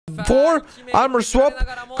4. Armor swap.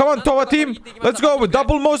 Come on, Towa team. Let's go with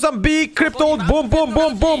double Mozambique. Crypto. Boom, boom,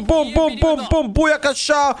 boom, boom, boom, boom, boom, boom.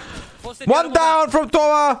 Booyakasha. One down from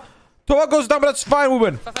Towa. Towa goes down, but that's fine. We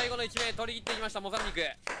win.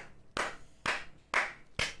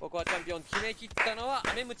 ここはチャンピオン決め切ったのは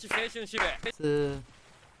アメムチ青春支部。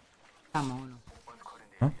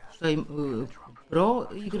 Pro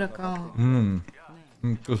игрокам.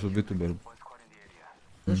 Тоже битубер.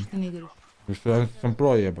 Что там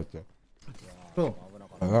про ебать. Pro.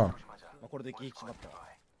 Да.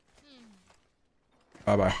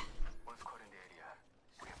 Bye-bye.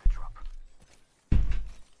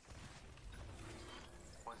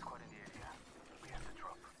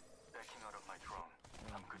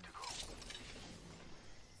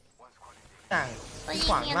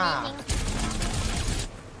 Khoảng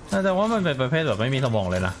แต่ว่ามันเป็นประเภทแบบไม่มีสมอง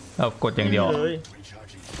เลยนะเรากดอย่างเดียว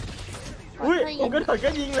อุ้ยผมก็ถอยก็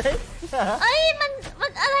ยิงเลยเอ้ยมัน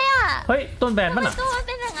อะไรอ่ะเฮ้ยต้นแบนมันอ่ะตัวมันเ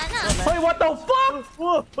ป็นอย่างนั้นอ่ะเฮ้ย what the fuck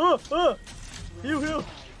ฮิว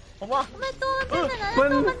ผมว่ามันตัวมันเป็นอย่างนั้นตัว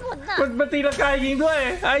มันหมุนอ่ะมันตีละกายยิงด้วย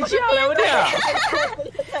ไอ้เชี่ยแล้วเนี่ย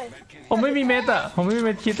ผมไม่มีเม็ดอ่ะผมไม่มีเ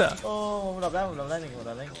ม็ดคิดอ่ะโอ้ผมรับได้หนึ่ง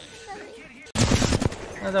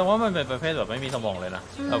แต่ว่ามันเป็นประเภทแบบไม่มีสมองเลยนะ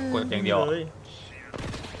เรากดอย่างเดียว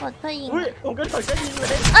กดเพื่อยิงผมก็ถอยก็ยิงเล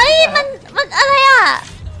ยเอ้ยมันอะไรอ่ะ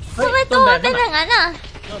ทำไมตัวมันเป็นอย่างนั้นอ่ะ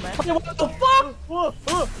ตัวฟัง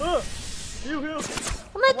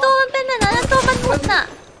ทำไมตัวมันเป็นอย่างนั้นตัวมันหมุนอ่ะ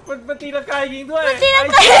มันตีละกายยิงด้วยตีละ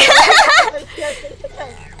กาย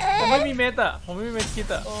ผมไม่มีเม็ดอ่ะผมไม่มีเม็ดคิด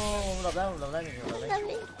อ่ะโอ้ผมรับได้หนึ่ง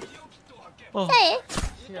ใช่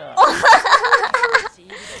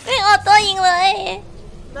ไม่เอาตัวยิงเลย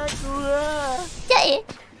น่ากลัวใช่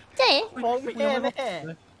มองไม่แน่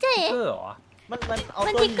ใช่มัน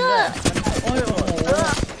ทิกเกอร์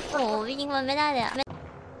โอ้ยยิงมันไม่ได้เลยอะ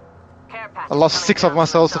I lost 6 of my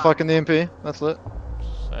cells to fucking EMP. That's lit.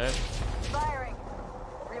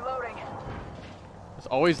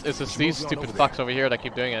 It's just these stupid fucks over here that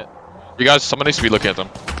keep doing it. You guys, someone needs to be looking at them.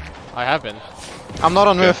 I have been. I'm not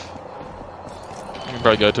on roof. You can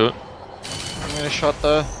probably go to it. I'm gonna shot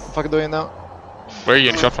the fucking doing now. Where are you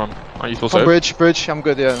getting shot from? Are you full From safe? bridge. I'm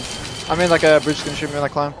good, yeah. I mean, like a bridge can shoot me when I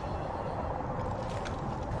climb.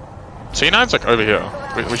 C9's like over here.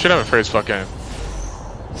 We should have a freeze fuck game.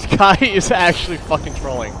 This guy is actually fucking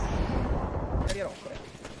trolling.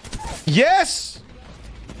 Yes!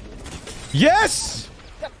 Yes!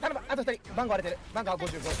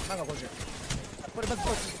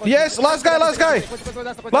 Yes, last guy,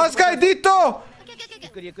 Dito!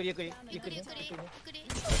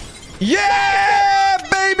 Yeah,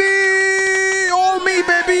 baby! All me,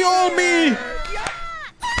 baby, all me!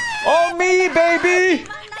 All me, baby!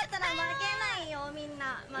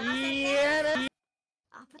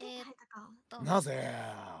 なぜ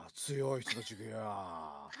強い人たち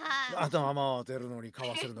が頭を当てるのにか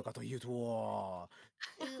わせるのかというと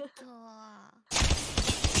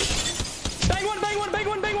Bang one!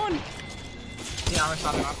 Yeah, I'm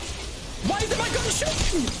shot him up. Why is my gun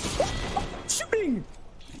shooting?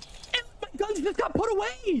 My guns just got put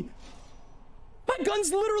away! My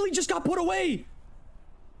guns literally just got put away!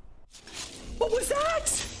 What was that?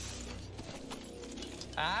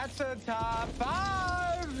 That's a top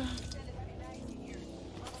 5!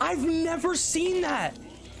 I've never seen that!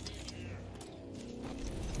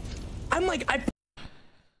 I'm like,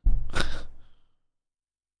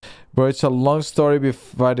 Bro, it's a long story,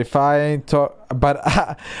 but if I ain't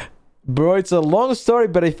bro, it's a long story,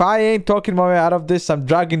 but if I ain't talking my way out of this, I'm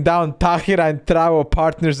dragging down Tahira and Travo,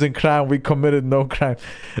 partners in crime. We committed no crime.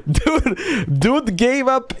 Dude gave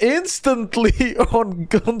up instantly on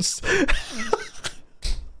guns.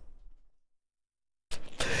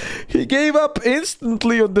 He gave up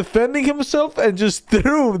instantly on defending himself and just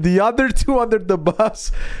threw the other two under the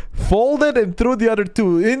bus. Folded and threw the other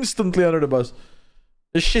two instantly under the bus.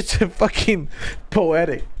 This shit's fucking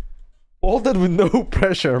poetic. Folded with no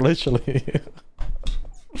pressure, literally.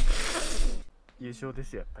 優勝で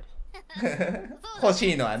すよ、やっぱり。欲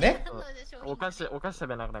しいのはね。お菓子食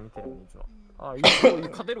べながら見てるんですよ。あ、優勝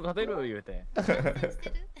勝てる言うて。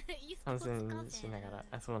参戦しながら、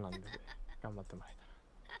あ、そうなんです。頑張ってもらえた。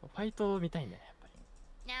ファイト見たいね、やっぱり。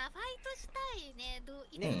いや、ファイトしたいね。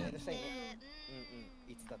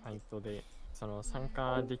ファイトでその参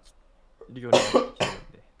加できるようになってきてるん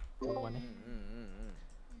で、ここはね。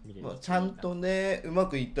ちゃんとね、うま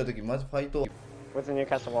くいったとき、まずファイト。What's the new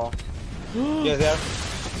castle? Yes, yeah.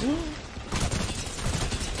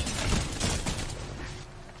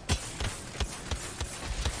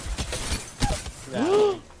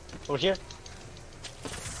 Over here.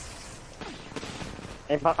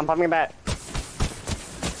 I'm popping back.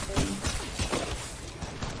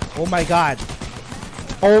 Oh my god.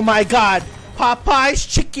 Oh my god. Popeye's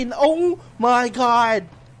chicken. Oh my god.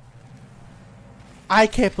 I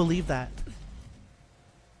can't believe that.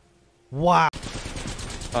 Wow.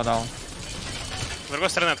 С другой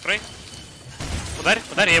стороны открой. Ударь,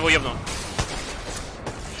 я его ёбну.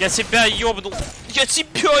 Я тебя ёбнул. Я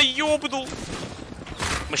тебя ёбнул.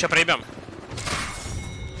 Мы сейчас проебем.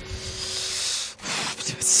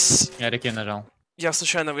 Я реки нажал. Я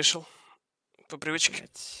случайно вышел. По привычке.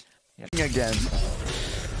 Again.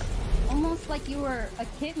 Almost like you were a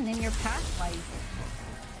kitten in your past life.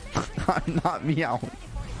 I'm not meowing.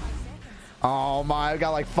 Oh my, I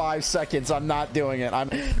got like 5 seconds. I'm not doing it. I'm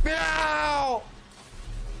meow.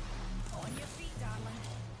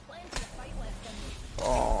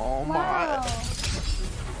 Oh my.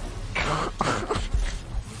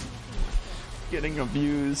 Getting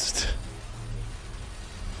abused.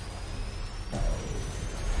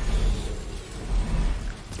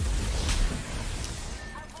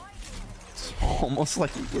 It's almost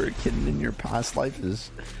like you were a kid in your past life is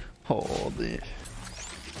holy.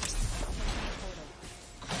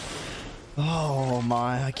 Oh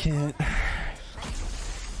my, I can't.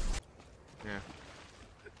 Yeah.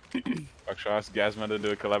 Should I ask Gazma to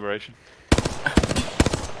do a collaboration?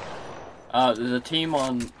 There's a team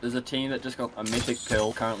that just got a mythic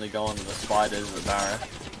pill currently going with the spiders at Barra.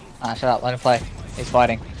 Ah, shut up, let him play. He's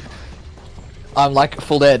fighting. I'm like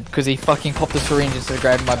full dead because he fucking popped the syringe instead of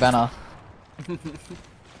grabbing my banner.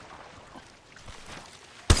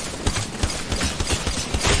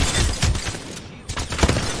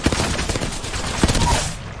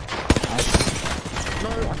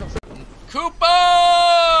 Koopa!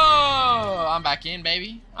 I'm back in,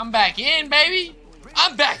 baby. I'm back in, baby.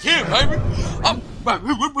 I'm back in, baby. I'm back.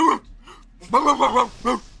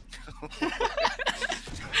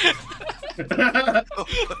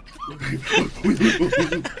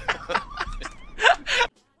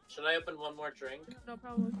 Should I open one more drink? No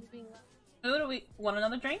problem. Who do we want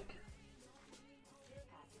another drink?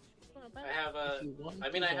 I have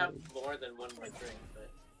I have more than one more drink, but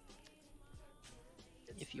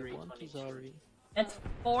If you want to, Zari. It's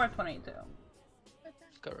 4:22.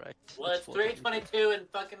 Correct. Well, it's 3:22 in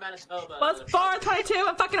fucking Manitoba. Well, it's 4:22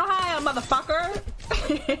 in fucking Ohio, motherfucker.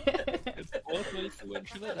 It's 4:22 in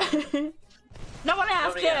Trinidad. No one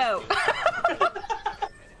asked you.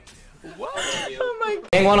 What? Oh my god.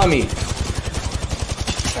 Hang one on me.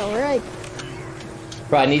 Alright.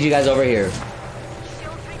 Bro, I need you guys over here.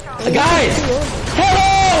 Guys!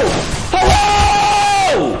 Hello!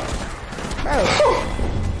 Hello! Bro.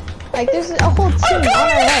 Like, there's a whole team on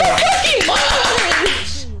our head.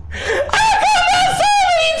 I've done that so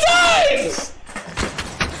many times!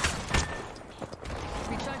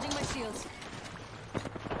 Recharging my shields.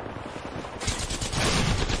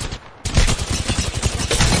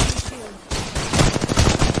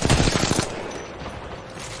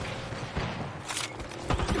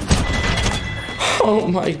 Oh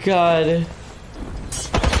my god.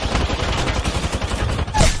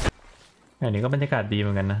 อันนี้ก็บรรยากาศดีเห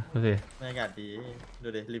มือนกันนะดูสิ บรรยากาศดีดู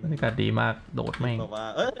ดิริม บรรยากาศดีมากโดดแม่ง บอกว่า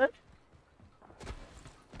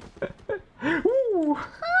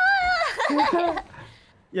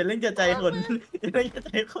อย่าเล่นกับใจคนอย่าเล่นกับใ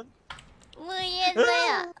จคน มือเย็นเลย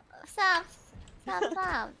อ่ะสาบ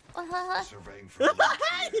โอ้ย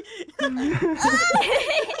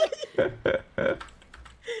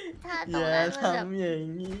ถ้าตรงนั้นมันแบบ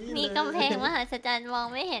มีกำแพงมหัศจรรย์มอง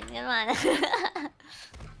ไม่เห็นกันมานะ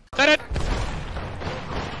Got it!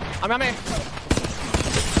 I'm on me.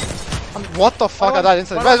 What the fuck? I died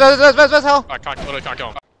instantly. Where's hell? I literally can't kill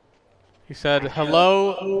him. He said,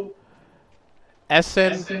 hello,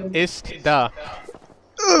 Essen ist da.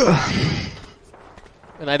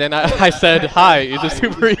 And I said, hi, is it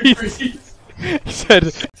super easy? He said,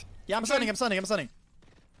 yeah, I'm stunning.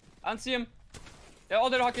 I see him. Yeah, all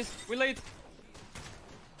the hockeys. We late.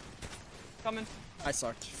 Coming. I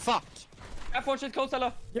sucked. Fuck. Fortune close,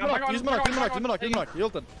 Ella. Use my knock. You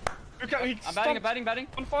ulted. I'm batting.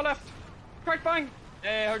 On far left. Crack bang. Yeah,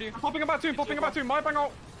 I heard you. Popping about two. My bang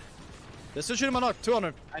out. This is shooting my knock.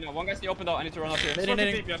 200. I know, one guy's the open door. I need to run up here. Nading. I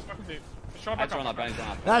need to run up.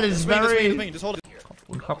 That is very... Just hold it.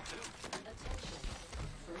 คุณครับ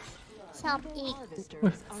ชอบอีก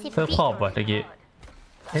เซิร์ฟขอบว่ะตะกี้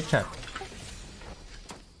เฮดช็อต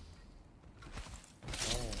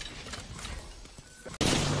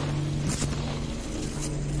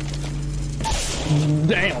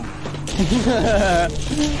Damn!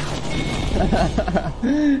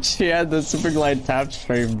 She had the super glide tap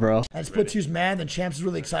stream, bro. And Split 2's man, then Champs is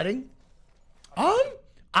really exciting. I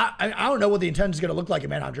don't know what the intent is going to look like in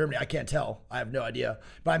Mannheim, Germany. I can't tell. I have no idea.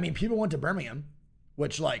 But I mean, people went to Birmingham.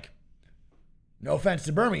 Which, like, no offense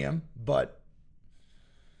to Birmingham, but,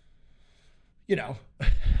 you know, I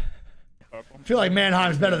feel like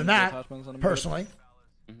Mannheim's better than that, personally.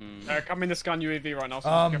 I'm in the scan UAV right now, so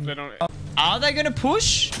Are they going to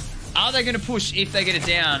push? Are they going to push if they get it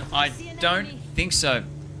down? I don't think so.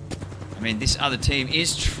 I mean, this other team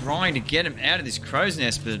is trying to get him out of this crow's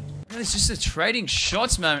nest, but it's just a trading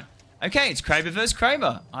shots moment. Okay, it's Kraber versus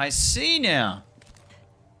Kraber. I see now.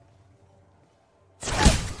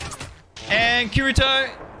 And Kirito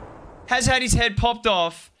has had his head popped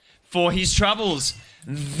off for his troubles.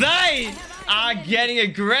 They are getting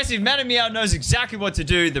aggressive. Madame Meow knows exactly what to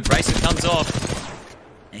do. The bracelet comes off.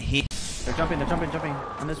 And they're jumping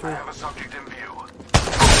on this roof.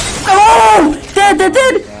 Oh! Dead!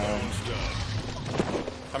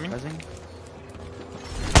 Coming.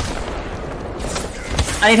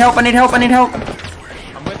 I need help. I'm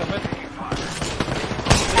with.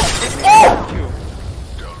 Oh!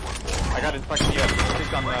 I got it fucking here.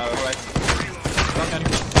 He's on the right.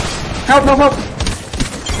 Help!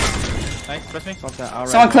 Nice, press me.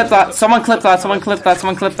 Someone clip that.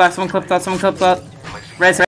 Res.